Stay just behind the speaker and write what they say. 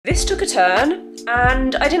This took a turn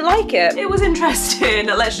and I didn't like it. It was interesting,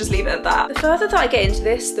 let's just leave it at that. The further that I get into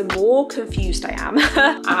this, the more confused I am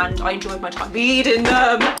and I enjoyed my time reading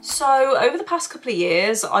them. So over the past couple of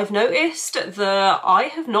years, I've noticed that I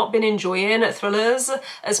have not been enjoying thrillers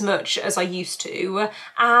as much as I used to,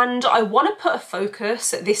 and I want to put a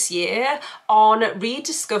focus this year on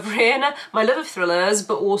rediscovering my love of thrillers,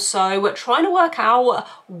 but also trying to work out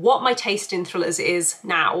what my taste in thrillers is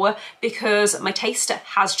now, because my taste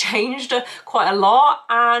has changed quite a lot,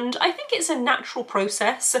 and I think it's a natural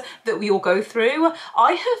process that we all go through.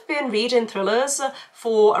 I have been reading thrillers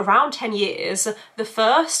for around 10 years. The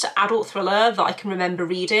first adult thriller that I can remember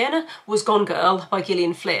reading was Gone Girl by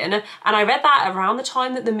Gillian Flynn, and I read that around the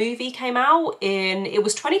time that the movie came out it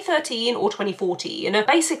was 2013 or 2014,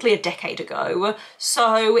 basically a decade ago.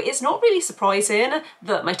 So it's not really surprising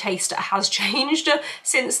that my taste has changed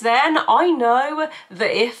since then. I know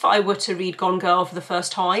that if I were to read Gone Girl for the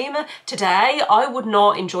first time today, I would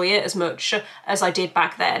not enjoy it as much as I did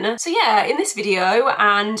back then. So yeah, in this video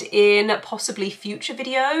and in possibly future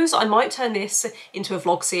videos, I might turn this into a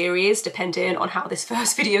vlog series depending on how this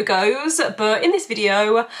first video goes, but in this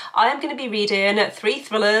video I am going to be reading 3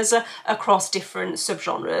 thrillers across different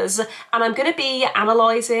subgenres, and I'm going to be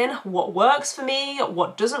analysing what works for me,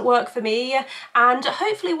 what doesn't work for me, and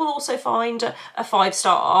hopefully we'll also find a 5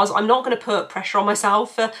 stars. I'm not going to put pressure on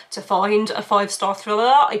myself to find a 5-star thriller.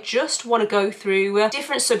 I just want to go through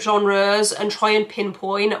different subgenres and try and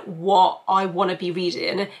pinpoint what I want to be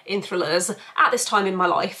reading in thrillers at this time in my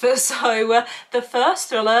life. So the first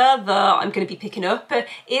thriller that I'm going to be picking up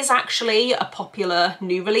is actually a popular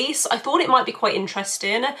new release. I thought it might be quite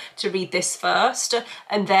interesting to read this first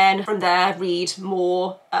and then from there read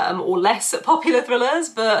more or less popular thrillers,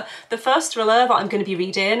 but the first thriller that I'm going to be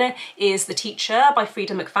reading is The Teacher by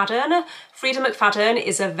Frieda McFadden. Frieda McFadden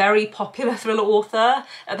is a very popular thriller author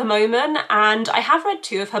at the moment, and I have read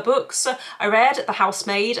 2 of her books. I read The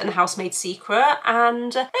Housemaid and The Housemaid's Secret,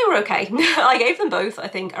 and they were okay. I gave them both, I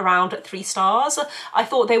think, around 3 stars. I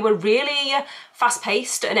thought they were really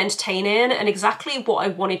fast-paced and entertaining and exactly what I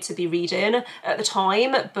wanted to be reading at the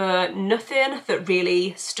time, but nothing that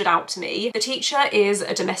really stood out to me. The Teacher is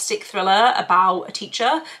a domestic thriller about a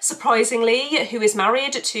teacher, surprisingly, who is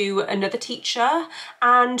married to another teacher,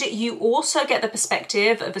 and you also get the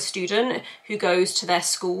perspective of a student who goes to their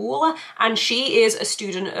school, and she is a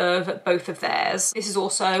student of both of theirs. This is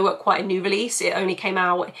also quite a new release. It only came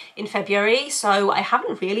out in February, so I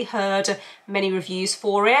haven't really heard many reviews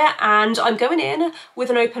for it, and I'm going in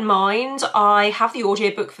with an open mind. I have the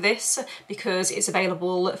audiobook for this because it's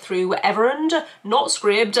available through Everand, not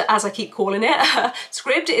Scribd as I keep calling it.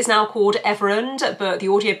 Scribd is now called Everand, but the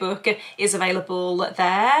audiobook is available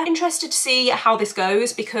there. Interested to see how this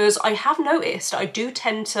goes because I have noticed I do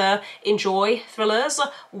tend to enjoy thrillers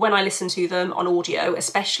when I listen to them on audio,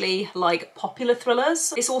 especially like popular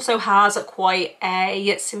thrillers. This also has quite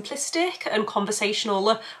a simplistic and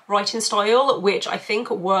conversational writing style, which I think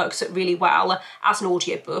works really well as an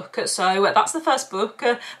audiobook. So that's the first book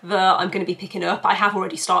that I'm going to be picking up. I have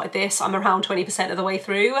already started this. I'm around 20% of the way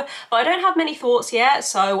through, but I don't have many thoughts yet,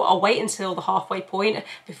 so I'll wait until the halfway point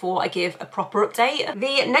before I give a proper update.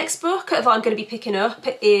 The next book that I'm going to be picking up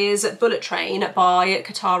is Bullet Train by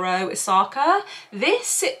Kōtarō Isaka.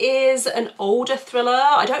 This is an older thriller.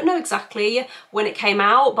 I don't know exactly when it came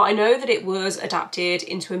out, but I know that it was adapted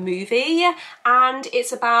into a movie, and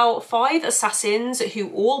it's about 5 assassins who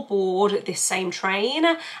all board this same train,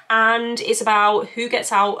 and it's about who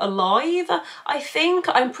gets out alive. I think,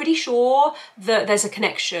 I'm pretty sure that there's a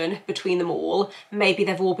connection between them all. Maybe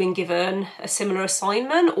they've all been given a similar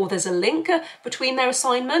assignment, or there's a link between their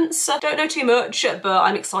assignments. Don't know too much, but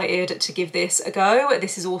I'm excited to give this a go.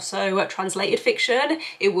 This is also translated fiction.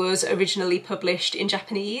 It was originally published in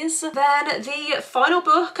Japanese. Then the final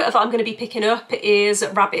book that I'm going to be picking up is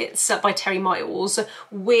Rabbits by Terry Miles,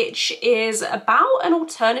 which is about an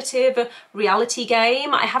alternative reality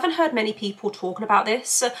game. I haven't heard many people talking about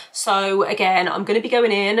this, so again, I'm going to be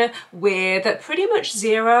going in with pretty much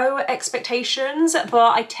 0 expectations,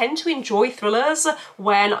 but I tend to enjoy thrillers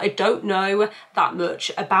when I don't know that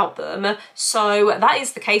much about them. So that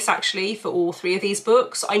is the case actually for all 3 of these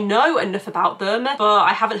books. I know enough about them, but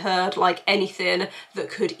I haven't heard like anything that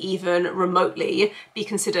could even remotely be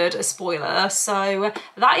considered a spoiler. So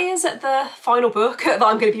that is the final book that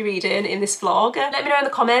I'm going to be reading in this vlog. Let me know in the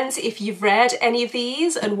comments if you've read any of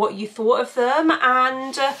these and what you thought of them,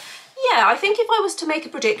 and Yeah, I think if I was to make a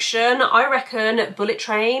prediction, I reckon Bullet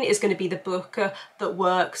Train is going to be the book that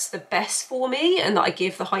works the best for me and that I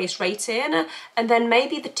give the highest rating. And then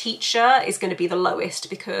maybe The Teacher is going to be the lowest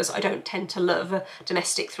because I don't tend to love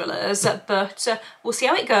domestic thrillers. But we'll see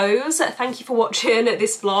how it goes. Thank you for watching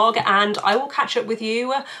this vlog and I will catch up with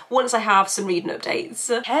you once I have some reading updates.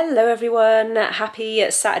 Hello everyone, happy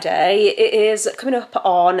Saturday. It is coming up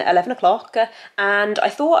on 11 o'clock and I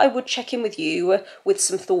thought I would check in with you with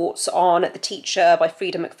some thoughts on The Teacher by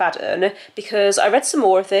Frieda McFadden because I read some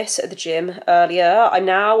more of this at the gym earlier. I'm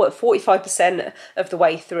now at 45% of the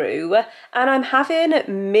way through and I'm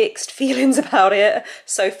having mixed feelings about it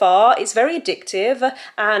so far. It's very addictive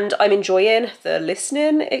and I'm enjoying the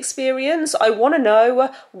listening experience. I want to know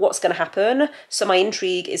what's going to happen, so my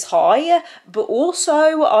intrigue is high, but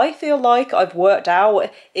also I feel like I've worked out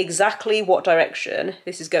exactly what direction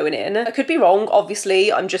this is going in. I could be wrong,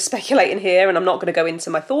 obviously, I'm just speculating here and I'm not going to go into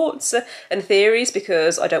my thoughts and theories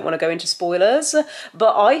because I don't want to go into spoilers,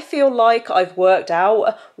 but I feel like I've worked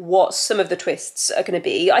out what some of the twists are going to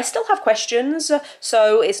be. I still have questions,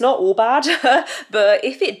 so it's not all bad, but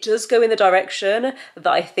if it does go in the direction that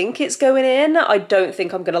I think it's going in, I don't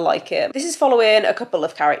think I'm going to like it. This is following a couple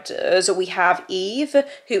of characters. We have Eve,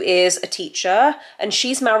 who is a teacher, and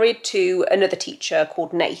she's married to another teacher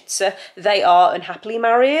called Nate. They are unhappily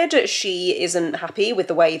married. She isn't happy with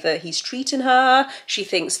the way that he's treating her. She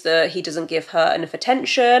thinks that he doesn't give her enough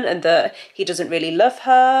attention and that he doesn't really love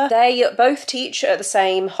her. They both teach at the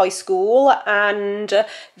same high school and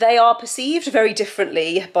they are perceived very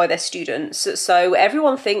differently by their students. So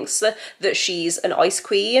everyone thinks that she's an ice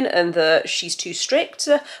queen and that she's too strict,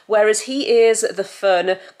 whereas he is the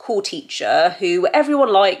fun, cool teacher who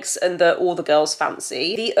everyone likes and that all the girls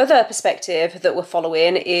fancy. The other perspective that we're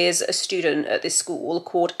following is a student at this school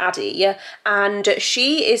called Addie, and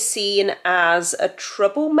she is seen as a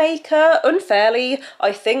troublemaker, unfairly.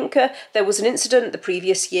 I think there was an incident the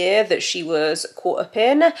previous year that she was caught up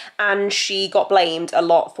in and she got blamed a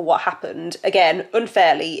lot for what happened. Again,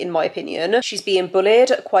 unfairly in my opinion. She's being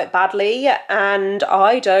bullied quite badly and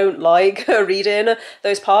I don't like reading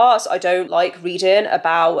those parts. I don't like reading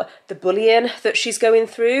about the bullying that she's going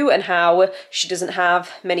through and how she doesn't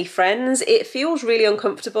have many friends. It feels really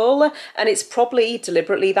uncomfortable and it's probably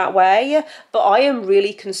deliberately that way, but I am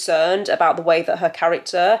really concerned about the way that her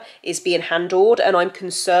character is being handled and I'm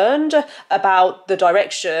concerned about the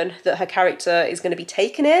direction that her character is going to be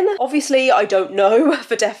taken in. Obviously, I don't know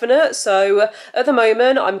for definite, so at the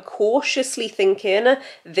moment I'm cautiously thinking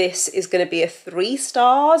this is going to be a 3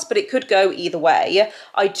 stars, but it could go either way.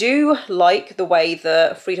 I do like the way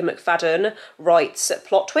that Frieda McFadden writes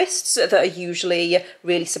plot twists that are usually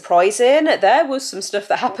really surprising. There was some stuff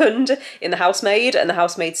that happened in The Housemaid and The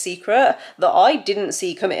Housemaid's Secret that I didn't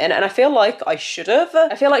see coming, and I feel like I should have.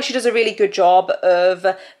 I feel like she does a really good job of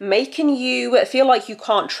making you feel like you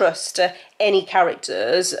can't trust any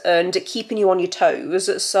characters and keeping you on your toes.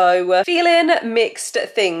 So feeling mixed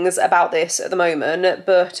things about this at the moment,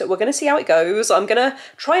 but we're going to see how it goes. I'm going to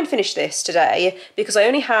try and finish this today because I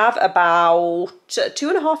only have about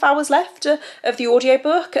 2.5 hours left of the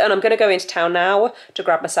audiobook and I'm going to go into town now to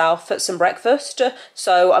grab myself some breakfast.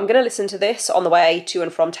 So I'm going to listen to this on the way to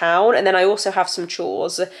and from town, and then I also have some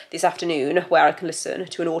chores this afternoon where I can listen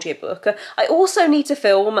to an audiobook. I also need to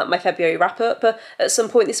film my February wrap-up at some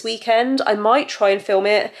point this weekend. I might try and film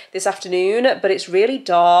it this afternoon, but it's really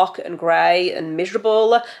dark and grey and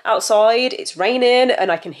miserable outside. It's raining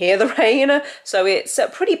and I can hear the rain, so it's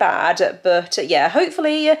pretty bad. But yeah,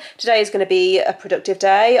 hopefully today is going to be a productive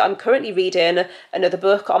day. I'm currently reading another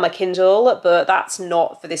book on my Kindle, but that's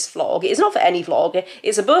not for this vlog. It's not for any vlog.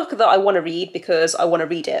 It's a book that I want to read because I want to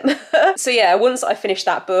read it. So yeah, once I finish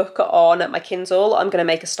that book on my Kindle, I'm going to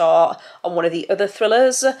make a start on one of the other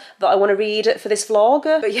thrillers that I want to read for this vlog.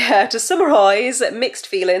 But yeah, to summarise, mixed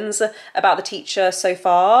feelings about The Teacher so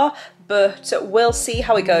far, but we'll see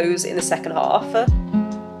how it goes in the second half.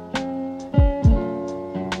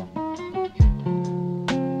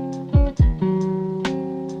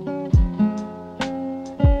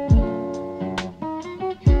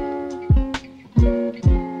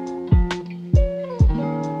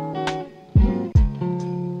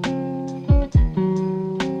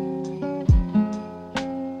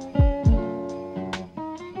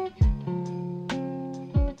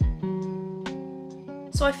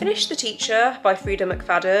 So I finished The Teacher by Frieda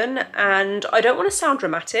McFadden, and I don't want to sound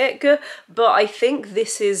dramatic, but I think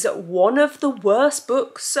this is one of the worst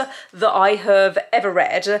books that I have ever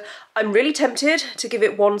read. I'm really tempted to give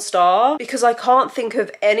it 1 star because I can't think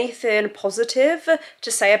of anything positive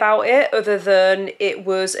to say about it other than it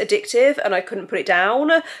was addictive and I couldn't put it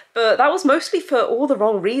down, but that was mostly for all the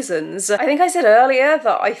wrong reasons. I think I said earlier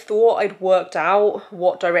that I thought I'd worked out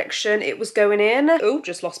what direction it was going in. Oh,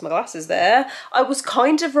 just lost my glasses there. I was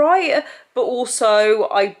kind of right, but also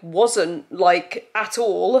I wasn't, like, at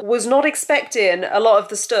all. Was not expecting a lot of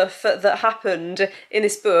the stuff that happened in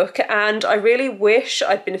this book, and I really wish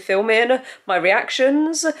I'd been filming my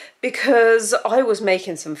reactions because I was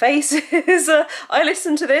making some faces. I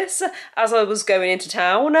listened to this as I was going into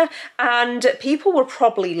town, and people were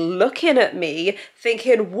probably looking at me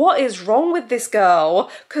thinking, what is wrong with this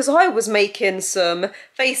girl? Because I was making some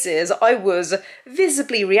faces. I was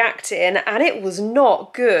visibly reacting, and it was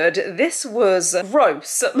not good. This was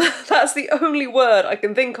gross. That's the only word I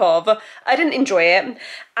can think of. I didn't enjoy it,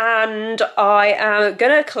 and I am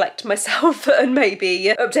gonna collect myself and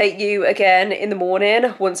maybe update you again in the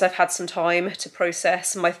morning once I've had some time to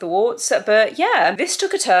process my thoughts. But yeah, this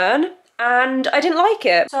took a turn and I didn't like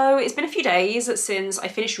it. So it's been a few days since I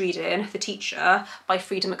finished reading The Teacher by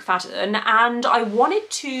Frieda McFadden, and I wanted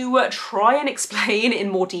to try and explain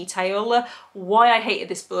in more detail why I hated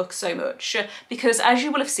this book so much, because as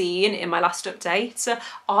you will have seen in my last update,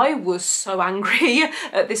 I was so angry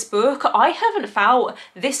at this book. I haven't felt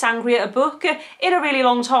this angry at a book in a really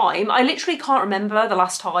long time. I literally can't remember the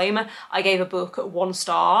last time I gave a book 1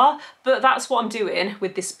 star, but that's what I'm doing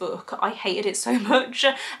with this book. I hated it so much,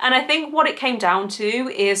 and I think what it came down to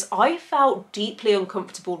is I felt deeply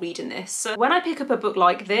uncomfortable reading this. When I pick up a book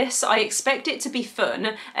like this, I expect it to be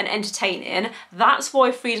fun and entertaining. That's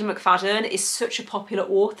why Frieda McFadden is such a popular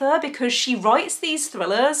author, because she writes these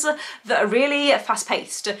thrillers that are really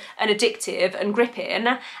fast-paced and addictive and gripping.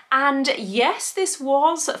 And yes, this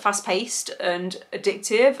was fast-paced and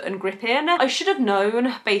addictive and gripping. I should have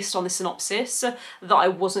known based on the synopsis that I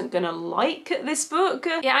wasn't gonna like this book.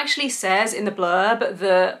 It actually says in the blurb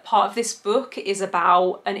that part of this book is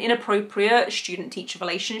about an inappropriate student-teacher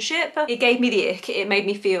relationship. It gave me the ick. It made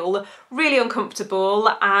me feel really uncomfortable,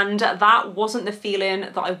 and that wasn't the feeling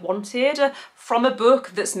that I wanted from a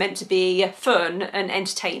book that's meant to be fun and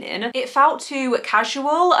entertaining. It felt too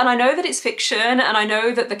casual, and I know that it's fiction, and I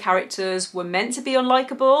know that the characters were meant to be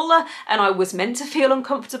unlikable, and I was meant to feel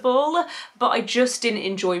uncomfortable, but I just didn't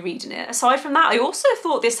enjoy reading it. Aside from that, I also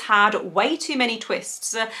thought this had way too many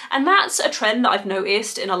twists, and that's a trend that I've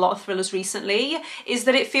noticed in a lot of thrillers recently, is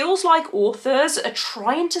that it feels like authors are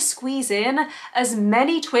trying to squeeze in as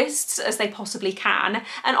many twists as they possibly can,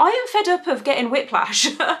 and I am fed up of getting whiplash.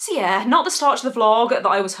 So yeah, not the start to the vlog that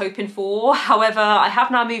I was hoping for. However, I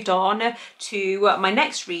have now moved on to my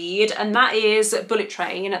next read, and that is Bullet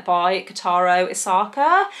Train by Kōtarō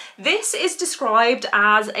Isaka. This is described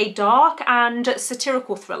as a dark and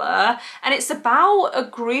satirical thriller, and it's about a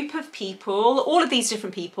group of people, all of these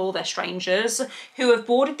different people, they're strangers, who have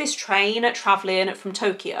boarded this train travelling from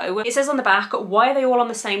Tokyo. It says on the back, why are they all on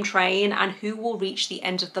the same train and who will reach the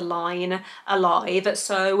end of the line alive?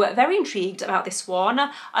 So very intrigued about this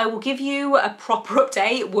one. I will give you a proper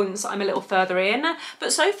update once I'm a little further in,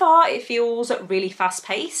 but so far it feels really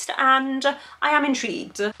fast-paced and I am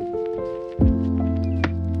intrigued.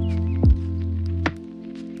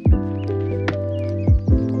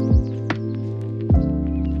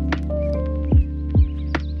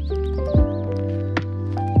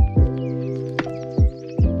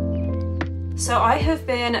 So I have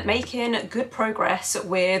been making good progress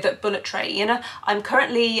with Bullet Train. I'm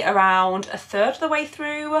currently around a third of the way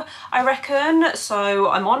through, I reckon.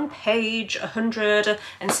 So I'm on page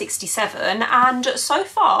 167, and so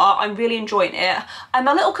far I'm really enjoying it. I'm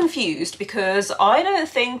a little confused because I don't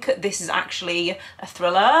think this is actually a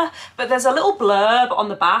thriller, but there's a little blurb on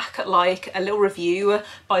the back, like a little review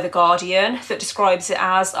by The Guardian, that describes it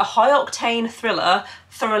as a high-octane thriller,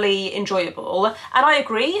 thoroughly enjoyable, and I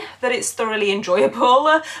agree that it's thoroughly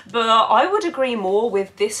enjoyable, but I would agree more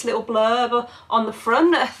with this little blurb on the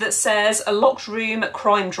front that says a locked room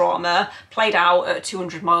crime drama played out at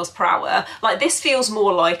 200 miles per hour. Like, this feels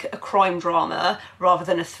more like a crime drama rather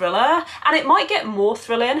than a thriller, and it might get more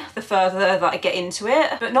thrilling the further that I get into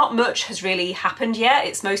it, but not much has really happened yet.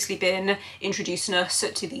 It's mostly been introducing us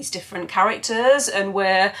to these different characters, and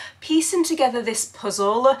we're piecing together this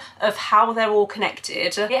puzzle of how they're all connected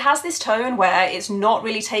expected. It has this tone where it's not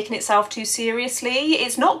really taking itself too seriously.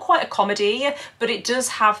 It's not quite a comedy, but it does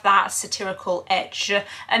have that satirical edge.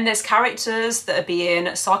 And there's characters that are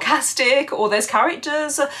being sarcastic, or there's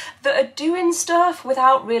characters that are doing stuff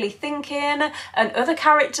without really thinking, and other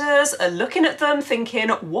characters are looking at them thinking,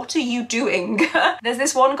 what are you doing? There's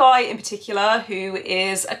this one guy in particular who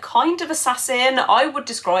is a kind of assassin. I would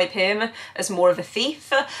describe him as more of a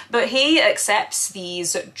thief, but he accepts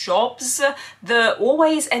these jobs that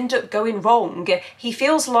always end up going wrong. He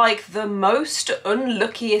feels like the most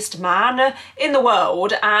unluckiest man in the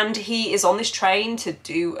world, and he is on this train to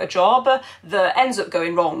do a job that ends up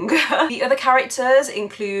going wrong. The other characters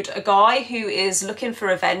include a guy who is looking for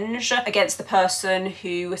revenge against the person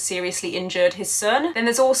who seriously injured his son. Then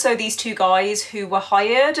there's also these two guys who were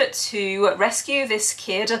hired to rescue this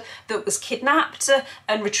kid that was kidnapped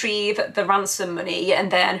and retrieve the ransom money,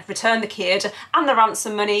 and then return the kid and the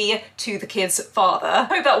ransom money to the kid's father. I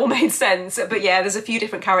hope that all made sense, but yeah, there's a few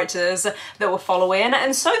different characters that we're following,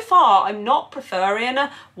 and so far I'm not preferring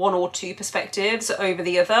one or two perspectives over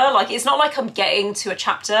the other. Like, it's not like I'm getting to a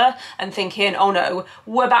chapter and thinking, oh no,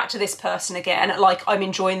 we're back to this person again. Like, I'm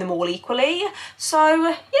enjoying them all equally. So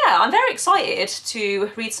yeah, I'm very excited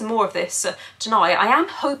to read some more of this tonight. I am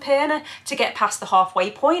hoping to get past the halfway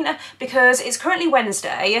point because it's currently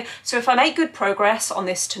Wednesday, so if I make good progress on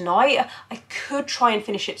this tonight, I could try and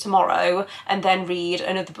finish it tomorrow and then read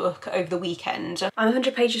another book over the weekend. I'm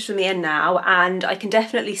 100 pages from the end now, and I can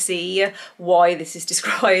definitely see why this is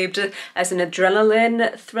described as an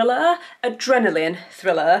adrenaline thriller,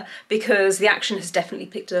 because the action has definitely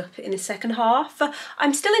picked up in the second half.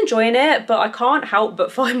 I'm still enjoying it, but I can't help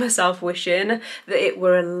but find myself wishing that it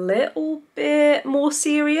were a little bit more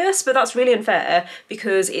serious, but that's really unfair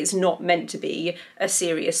because it's not meant to be a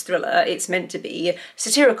serious thriller. It's meant to be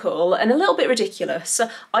satirical and a little bit ridiculous.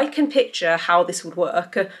 I can picture how this would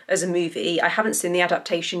work as a movie. I haven't seen the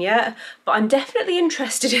adaptation yet, but I'm definitely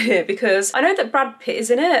interested in it because I know that Brad Pitt is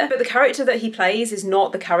in it, but the character that he plays is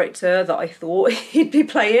not the character that I thought he'd be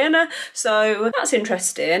playing, so that's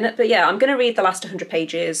interesting. But yeah, I'm going to read the last 100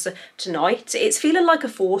 pages tonight. It's feeling like a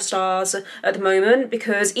 4 stars at the moment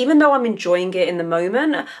because even though I'm enjoying it in the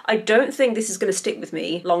moment, I don't think this is going to stick with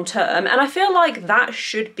me long term, and I feel like that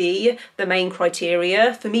should be the main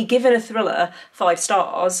criteria for me giving a thriller 5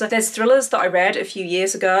 stars. There's thrillers that I read a few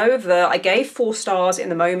years ago that I gave 4 stars in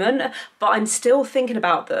the moment, but I'm still thinking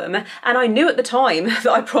about them, and I knew at the time that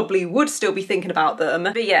I probably would still be thinking about them.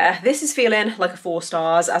 But yeah, this is feeling like a 4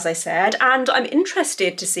 stars, as I said, and I'm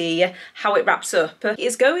interested to see how it wraps up.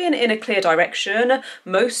 It's going in a clear direction.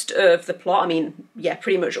 Most of the plot, I mean, yeah,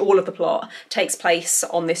 pretty much all of the plot takes place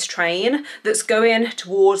on this train that's going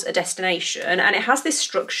towards a destination, and it has this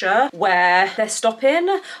structure where they're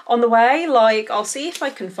stopping on the way. Like, I'll see if I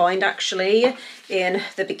can find actually in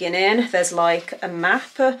the beginning, there's like a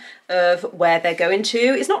map of where they're going to.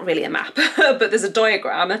 It's not really a map, but there's a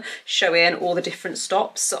diagram showing all the different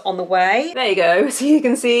stops on the way. There you go. So you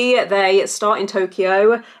can see they start in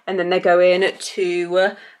Tokyo and then they're going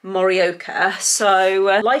to Morioka.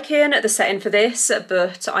 So liking the setting for this,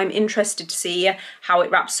 but I'm interested to see how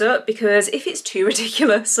it wraps up because if it's too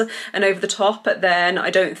ridiculous and over the top, then I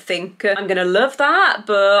don't think I'm gonna love that.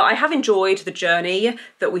 But I have enjoyed the journey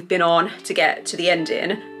that we've been on to get to the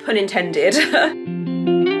ending, pun intended.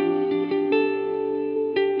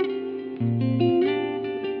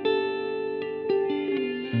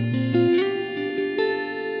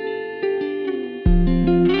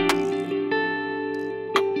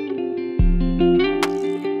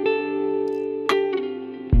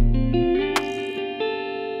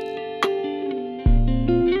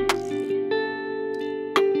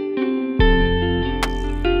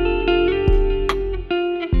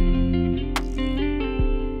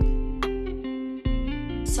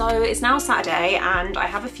 So it's now Saturday and I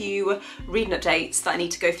have a few reading updates that I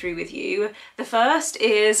need to go through with you. The first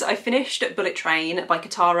is I finished Bullet Train by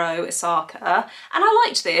Kōtarō Isaka, and I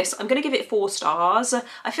liked this. I'm going to give it 4 stars.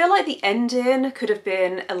 I feel like the ending could have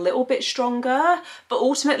been a little bit stronger, but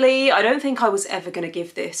ultimately I don't think I was ever going to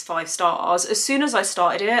give this 5 stars. As soon as I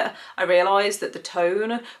started it, I realised that the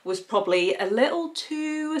tone was probably a little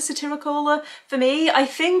too satirical for me. I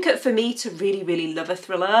think for me to really love a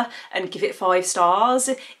thriller and give it 5 stars,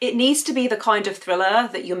 it needs to be the kind of thriller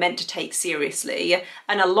that you're meant to take seriously.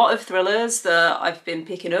 And a lot of thrillers that I've been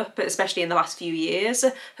picking up, especially in the last few years,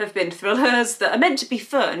 have been thrillers that are meant to be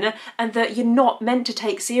fun and that you're not meant to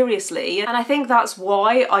take seriously. And I think that's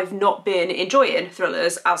why I've not been enjoying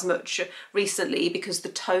thrillers as much recently, because the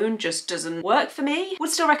tone just doesn't work for me.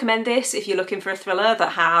 Would still recommend this if you're looking for a thriller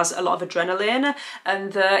that has a lot of adrenaline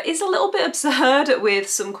and that is a little bit absurd with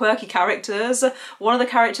some quirky characters. One of the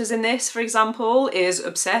characters in this, for example, is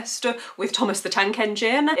obsessed with Thomas the Tank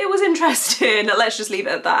Engine. It was interesting, let's just leave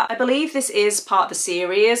it at that. I believe this is part of the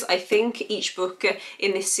series. I think each book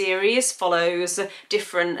in this series follows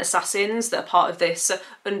different assassins that are part of this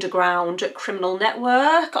underground criminal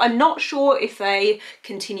network. I'm not sure if they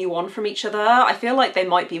continue on from each other. I feel like they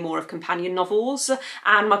might be more of companion novels,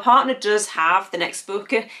 and my partner does have the next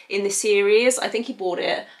book in this series. I think he bought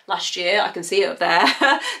it last year, I can see it up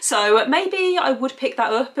there. So maybe I would pick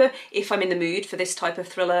that up if I'm in the mood for this type of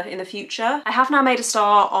thriller in the future. I have now made a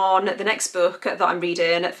start on the next book that I'm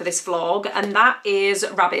reading for this vlog, and that is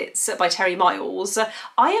Rabbits by Terry Miles.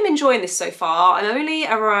 I am enjoying this so far. I'm only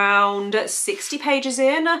around 60 pages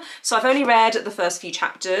in, so I've only read the first few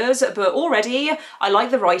chapters, but already I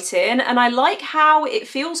like the writing and I like how it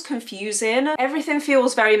feels confusing. Everything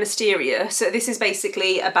feels very mysterious. This is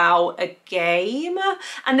basically about a game,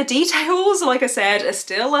 and the details, like I said, are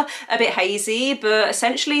still a bit hazy, but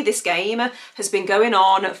essentially this game has been going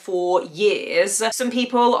on for years. Some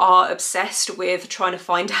people are obsessed with trying to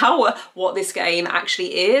find out what this game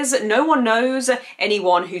actually is. No one knows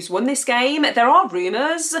anyone who's won this game. There are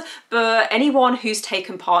rumours, but anyone who's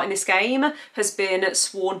taken part in this game has been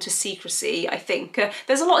sworn to secrecy, I think.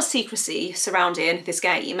 There's a lot of secrecy surrounding this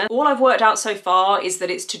game. All I've worked out so far is that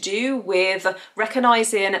it's to do with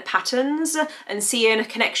recognising patterns and seeing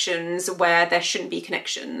connections where there shouldn't be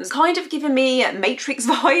connections. Kind of giving me Matrix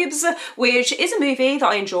vibes, which is a movie that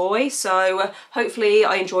I enjoy, so hopefully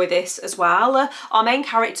I enjoy this as well. Our main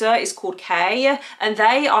character is called Kay, and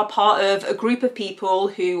they are part of a group of people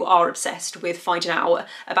who are obsessed with finding out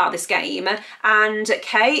about this game. And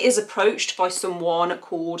Kay is approached by someone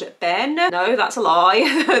called Ben. No, that's a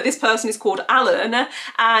lie. This person is called Alan,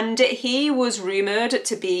 and he was rumoured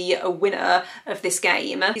to be a winner of this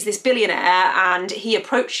game. He's this billionaire, and he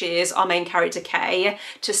approaches our main character Kay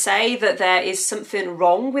to say that there is something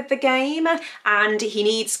wrong with the game and he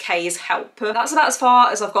needs Kay's help. That's about as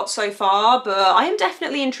far as I've got so far, but I am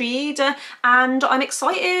definitely intrigued and I'm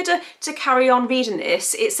excited to carry on reading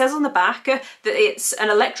this. It says on the back that it's an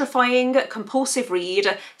electrifying, compulsive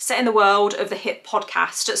read set in the world of the hit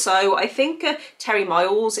podcast. So I think Terry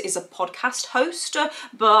Miles is a podcast host,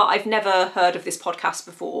 but I've never heard of this podcast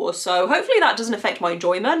before, so hopefully that doesn't affect my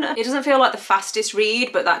enjoyment. It doesn't feel like the fastest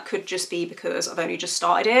read, but that could just be because I've only just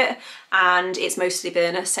started it and it's mostly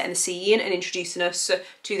been setting the scene and introducing us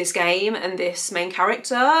to this game and this main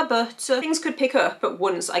character, but things could pick up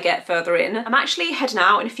once I get further in. I'm actually heading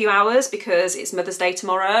out in a few hours because it's Mother's Day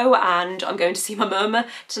tomorrow and I'm going to see my mum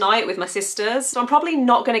tonight with my sisters, so I'm probably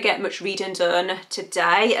not going to get much reading done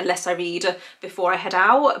today unless I read before I head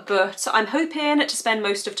out, but I'm hoping to spend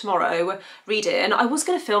most of tomorrow reading. I was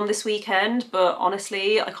going to film this weekend, but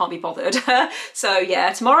honestly I can't be bothered. So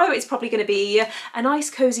yeah, tomorrow it's probably going to be a nice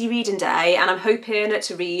cozy reading day and I'm hoping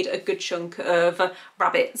to read a good chunk of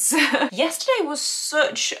Rabbits. Yesterday was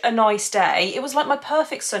such a nice day. It was like my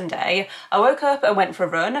perfect Sunday. I woke up and went for a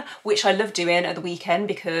run, which I love doing at the weekend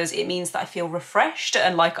because it means that I feel refreshed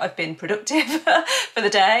and like I've been productive for the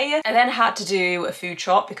day. I then had to do a food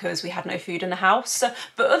shop because we had no food in the house,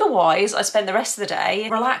 but otherwise I spent the rest of the day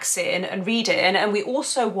relaxing and reading, and we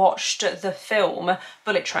also watched the film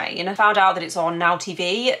Bullet Train. I found out that it's on Now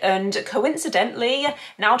TV, and coincidentally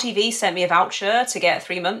Now TV sent me a voucher to get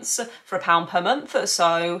 3 months for £1 per month,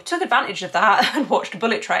 so took advantage of that and watched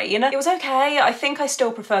Bullet Train. It was okay. I think I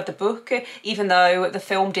still preferred the book, even though the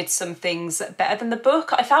film did some things better than the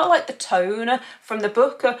book. I felt like the tone from the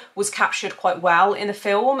book was captured quite well in the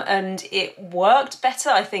film and it worked better,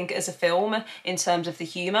 I think, as a film in terms of the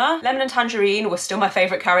humour. Lemon and Tangerine were still my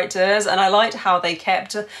favourite characters, and I liked how they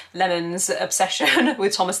kept Lemon's obsession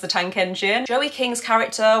with Thomas the Tank Engine. Joey King's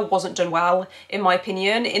character wasn't done well, in my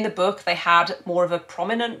opinion. In the book they had more of a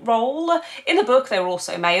prominent role. In the book they were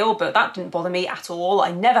also male, but that didn't bother me at all.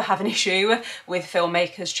 I never have an issue with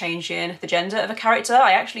filmmakers changing the gender of a character.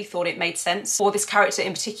 I actually thought it made sense for this character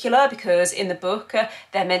in particular because in the book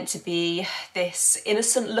they're meant to be this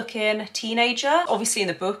innocent looking teenager. Obviously in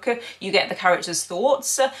the book you get the character's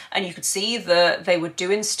thoughts and you could see that they were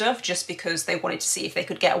doing stuff just because they wanted to see if they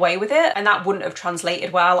could get away with it, and that wouldn't have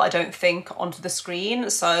translated well, I don't think, onto the screen.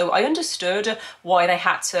 So I understood why they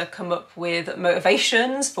had to come up with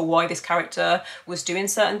motivations for why this character was doing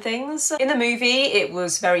certain things. In the movie, it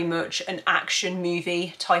was very much an action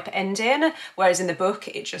movie type ending, whereas in the book,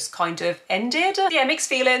 it just kind of ended. Yeah, mixed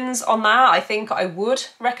feelings on that. I think I would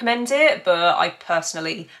recommend it, but I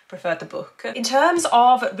personally preferred the book. In terms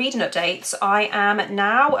of reading updates, I am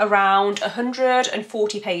now around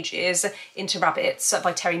 140 pages into Rabbits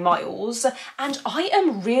by Terry Miles, and I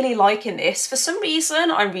am really liking this. For some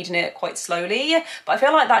reason, I'm reading it quite slowly, but I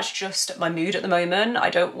feel like that's just my mood at the moment. I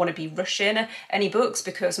don't want to be rushing any books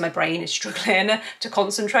because my brain is struggling to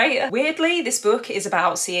concentrate. Weirdly, this book is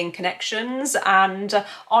about seeing connections, and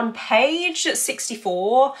on page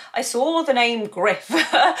 64, I saw the name Griff,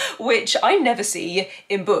 which I never see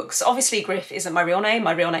in books. Obviously, Griff isn't my real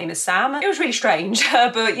name is Sam. It was really strange,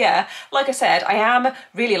 but yeah, like I said, I am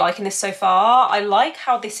really liking this so far. I like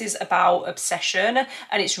how this is about obsession,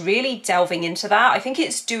 and it's really delving into that. I think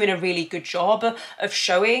it's doing a really good job of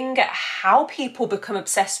showing how people become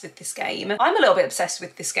obsessed with this game. I'm a little bit obsessed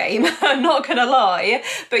with this game, I'm not gonna lie,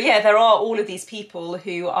 but yeah, there are all of these people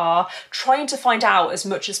who are trying to find out as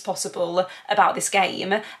much as possible about this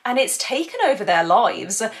game, and it's taken over their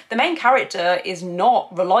lives. The main character is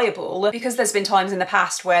not reliable because there's been times in the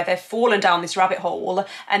past where they've fallen down this rabbit hole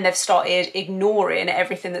and they've started ignoring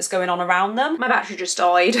everything that's going on around them. My battery just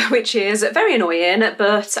died, which is very annoying,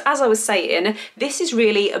 but as I was saying, this is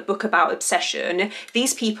really a book about obsession.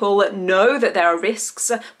 These people know that there are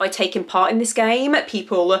risks by taking part in this game.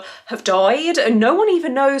 People have died and no one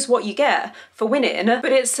even knows what you get for winning,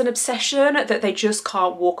 but it's an obsession that they just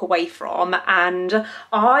can't walk away from, and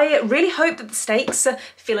I really hope that the stakes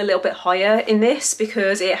feel a little bit higher in this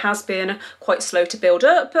because it has been quite slow to build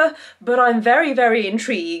up, but I'm very, very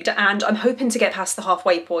intrigued and I'm hoping to get past the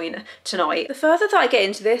halfway point tonight. The further that I get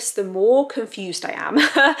into this, the more confused I am.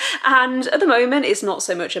 And at the moment, it's not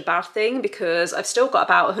so much a bad thing because I've still got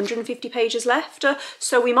about 150 pages left,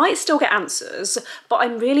 so we might still get answers, but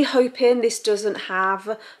I'm really hoping this doesn't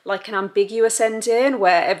have like an ambiguous ending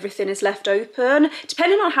where everything is left open.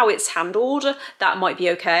 Depending on how it's handled, that might be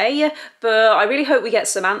okay, but I really hope we get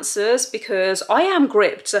some answers because I am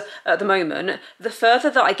gripped at the moment. The further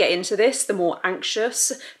that I get into this, the more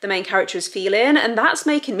anxious the main character is feeling, and that's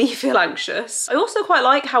making me feel anxious. I also quite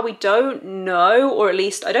like how we don't know, or at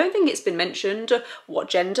least I don't think it's been mentioned, what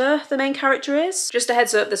gender the main character is. Just a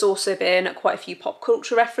heads up, there's also been quite a few pop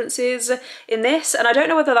culture references in this, and I don't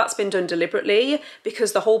know whether that's been done deliberately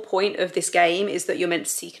because the whole point of this game is that you're meant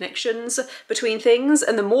to see connections between things,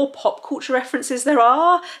 and the more pop culture references there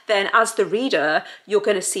are, then as the reader, you're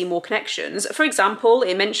going to see more connections. For example,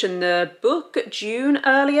 it mentioned the book June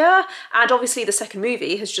earlier, and obviously the second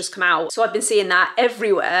movie has just come out, so I've been seeing that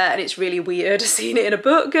everywhere, and it's really weird seeing it in a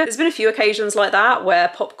book. There's been a few occasions like that where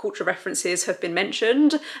pop culture references have been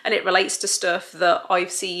mentioned, and it relates to stuff that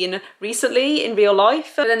I've seen recently in real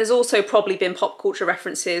life. But then there's also probably been pop culture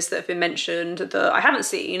references that have been mentioned that I haven't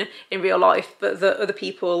seen in real life, but that other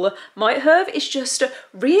people might have. It's just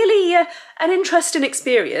really an interesting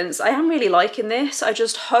experience. I am really liking this. I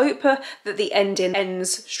just hope that the ending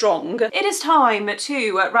ends strong. It is time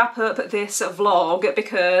to wrap up this vlog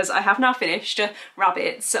because I have now finished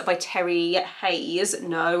Rabbits by Terry Hayes.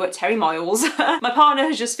 No, Terry Miles. My partner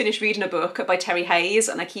has just finished reading a book by Terry Hayes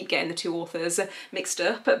and I keep getting the two authors mixed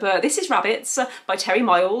up, but this is Rabbits by Terry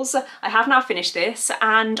Miles. I have now finished this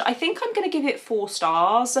and I think I'm going to give it 4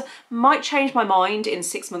 stars. Might change my mind in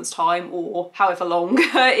 6 months time or however long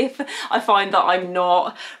if I find that I'm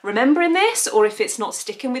not remembering this or if it's not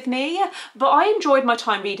sticking with me, but I enjoyed my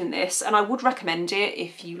time reading this and I would recommend it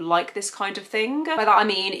if you like this kind of thing. By that I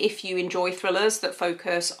mean if you enjoy thrillers that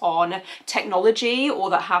focus on technology or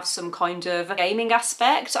that have some kind of gaming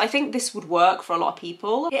aspect. I think this would work for a lot of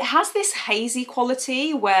people. It has this hazy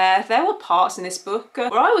quality where there were parts in this book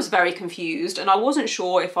where I was very confused and I wasn't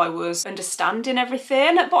sure if I was understanding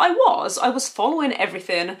everything, but I was following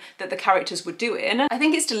everything that the characters were doing. I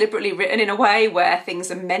think it's deliberately written in a way where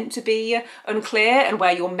things are meant to be unclear and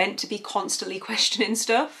where you're meant to be constantly questioning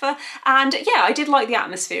stuff. And yeah, I did like the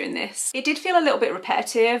atmosphere in this. It did feel a little bit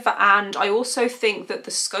repetitive, and I also think that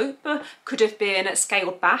the scope could have been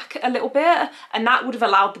scaled back a little bit, and that would have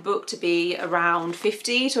allowed the book to be around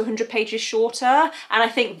 50 to 100 pages shorter, and I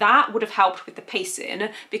think that would have helped with the pacing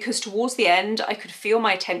because towards the end I could feel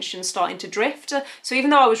my attention starting to drift. So even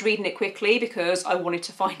though I was reading it quickly because I wanted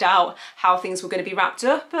to find out how things were going to be wrapped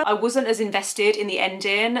up, I wasn't as invested in the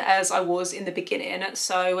ending as I was in the beginning.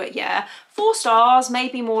 So yeah, 4 stars,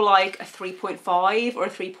 maybe more like a 3.5 or a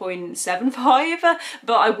 3.75,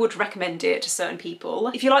 but I would recommend it to certain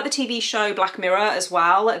people. If you like the TV show Black Mirror as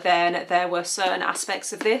well, then there were certain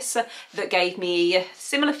aspects of this that gave me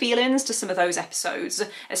similar feelings to some of those episodes,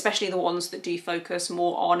 especially the ones that do focus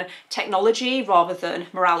more on on technology rather than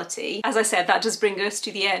morality. As I said, that does bring us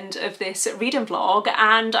to the end of this reading vlog,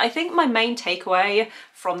 and I think my main takeaway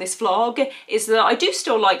from this vlog is that I do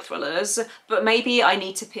still like thrillers, but maybe I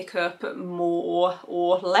need to pick up more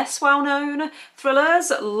or less well-known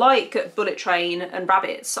thrillers like Bullet Train and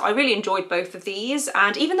Rabbits. I really enjoyed both of these,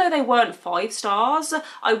 and even though they weren't 5 stars,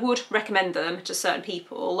 I would recommend them to certain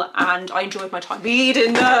people, and I enjoyed my time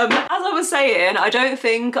reading them. As I was saying, I don't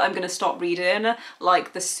think I'm gonna stop reading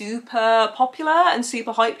like the super popular and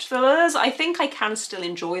super hyped thrillers. I think I can still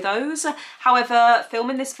enjoy those. However,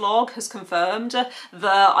 filming this vlog has confirmed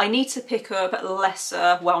that I need to pick up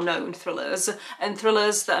lesser well-known thrillers, and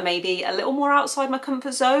thrillers that are maybe a little more outside my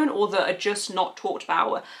comfort zone or that are just not talked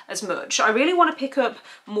about as much. I really want to pick up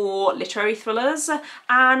more literary thrillers,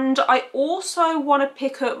 and I also want to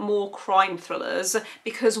pick up more crime thrillers,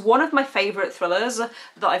 because one of my favourite thrillers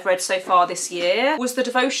that I've read so far this year was The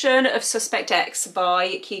Devotion of Suspect X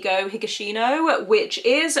by Kigo Higashino, which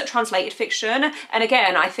is translated fiction. And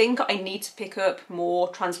again, I think I need to pick up more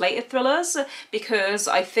translated thrillers, because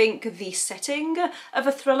I think the setting of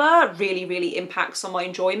a thriller really impacts on my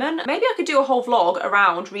enjoyment. Maybe I could do a whole vlog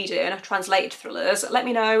around reading translated thrillers. Let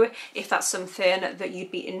me know if that's something that you'd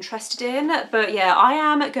be interested in. But yeah, I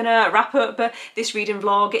am gonna wrap up this reading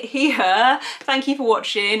vlog here. Thank you for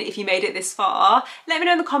watching if you made it this far. Let me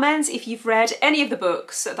know in the comments if you've read any of the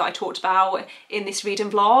books that I talked about in this reading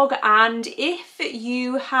vlog, and if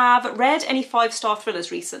you have read any 5-star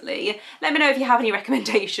thrillers recently. Let me know if you have any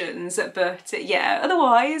recommendations. But yeah,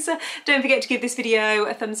 otherwise, don't forget to give this video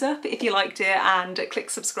a thumbs up if you liked it, and click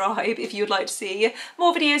subscribe if you would like to see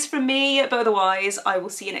more videos from me. But otherwise, I will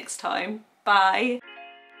see you next time. Bye.